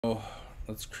Oh,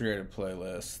 let's create a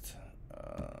playlist.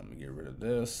 Let me get rid of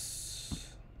this.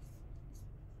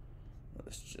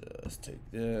 Let's just take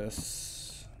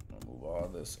this. I'll move all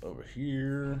this over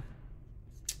here.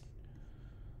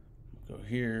 Go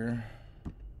here.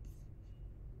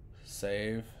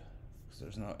 Save. Because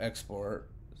there's no export.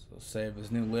 So save as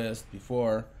new list.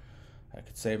 Before, I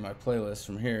could save my playlist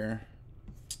from here.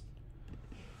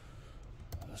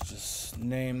 Let's just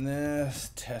name this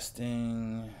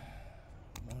testing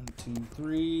 1, 2,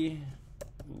 3.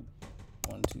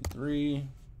 1, 2, 3.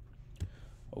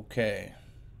 Okay.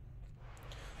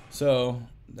 So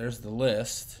there's the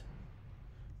list.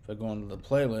 If I go into the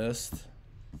playlist,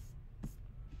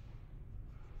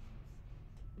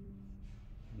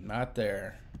 not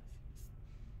there.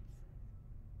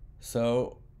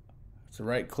 So to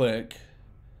right click,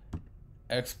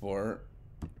 export,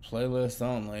 playlist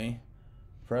only,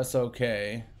 press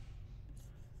OK,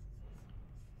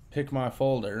 pick my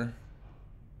folder,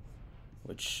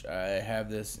 which I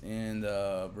have this in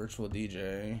the virtual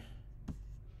DJ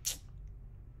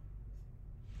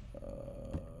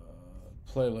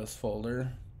playlist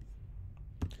folder.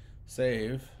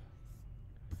 Save.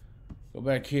 Go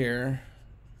back here.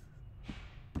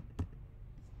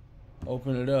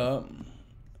 Open it up.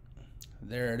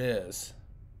 There it is.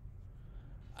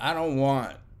 I don't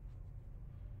want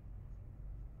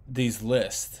these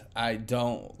lists. I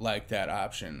don't like that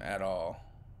option at all.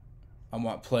 I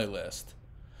want playlist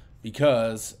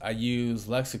because I use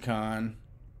Lexicon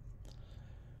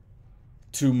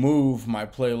to move my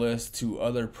playlist to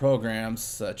other programs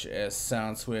such as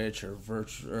SoundSwitch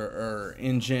or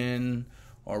Engine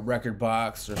or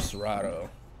Rekordbox or Serato.